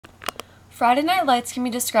Friday Night Lights can be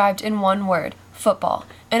described in one word: football.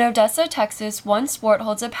 In Odessa, Texas, one sport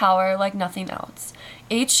holds a power like nothing else.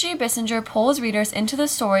 H.G. Bissinger pulls readers into the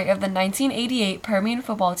story of the 1988 Permian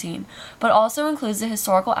football team, but also includes the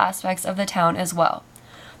historical aspects of the town as well.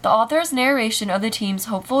 The author's narration of the team's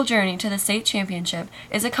hopeful journey to the state championship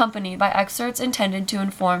is accompanied by excerpts intended to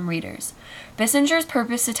inform readers. Bissinger's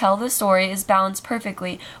purpose to tell the story is balanced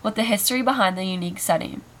perfectly with the history behind the unique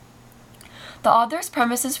setting. The author's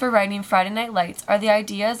premises for writing Friday Night Lights are the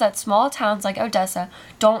ideas that small towns like Odessa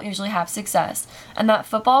don't usually have success, and that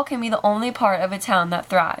football can be the only part of a town that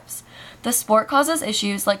thrives. The sport causes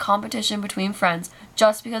issues like competition between friends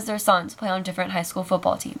just because their sons play on different high school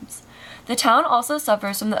football teams. The town also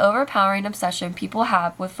suffers from the overpowering obsession people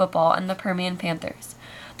have with football and the Permian Panthers.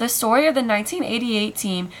 The story of the 1988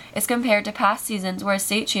 team is compared to past seasons where a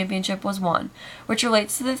state championship was won, which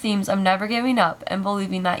relates to the themes of never giving up and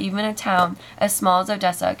believing that even a town as small as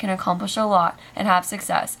Odessa can accomplish a lot and have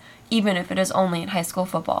success, even if it is only in high school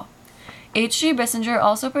football. H.G. Bissinger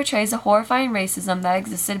also portrays the horrifying racism that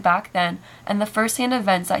existed back then and the first-hand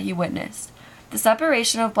events that he witnessed. The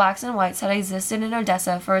separation of blacks and whites had existed in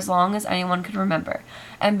Odessa for as long as anyone could remember,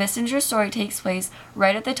 and Bissinger's story takes place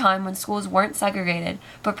right at the time when schools weren't segregated,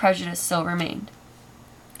 but prejudice still remained.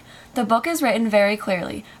 The book is written very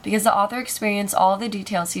clearly because the author experienced all of the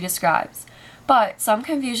details he describes, but some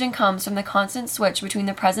confusion comes from the constant switch between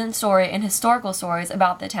the present story and historical stories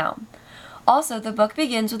about the town. Also, the book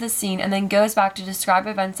begins with a scene and then goes back to describe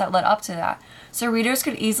events that led up to that, so readers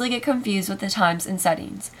could easily get confused with the times and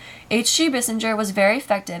settings. H.G. Bissinger was very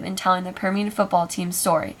effective in telling the Permian football team's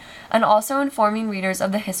story, and also informing readers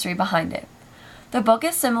of the history behind it. The book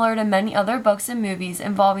is similar to many other books and movies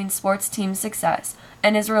involving sports team success,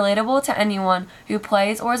 and is relatable to anyone who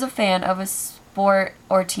plays or is a fan of a sport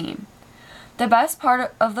or team. The best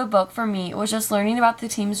part of the book for me was just learning about the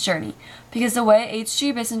team's journey, because the way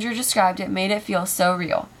H.G. Bissinger described it made it feel so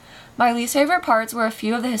real. My least favorite parts were a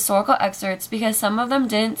few of the historical excerpts because some of them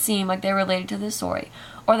didn't seem like they related to the story,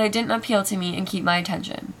 or they didn't appeal to me and keep my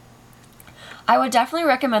attention. I would definitely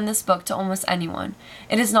recommend this book to almost anyone.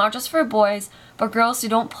 It is not just for boys, but girls who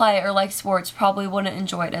don't play or like sports probably wouldn't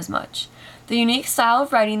enjoy it as much. The unique style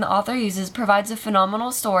of writing the author uses provides a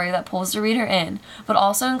phenomenal story that pulls the reader in, but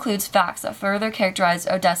also includes facts that further characterize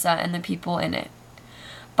Odessa and the people in it.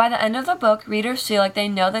 By the end of the book, readers feel like they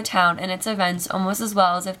know the town and its events almost as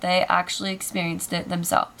well as if they actually experienced it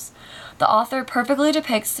themselves. The author perfectly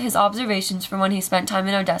depicts his observations from when he spent time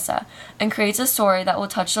in Odessa, and creates a story that will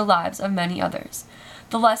touch the lives of many others.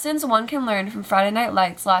 The lessons one can learn from Friday Night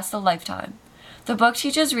Lights last a lifetime. The book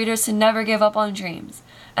teaches readers to never give up on dreams,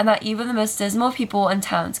 and that even the most dismal people and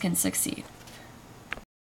towns can succeed.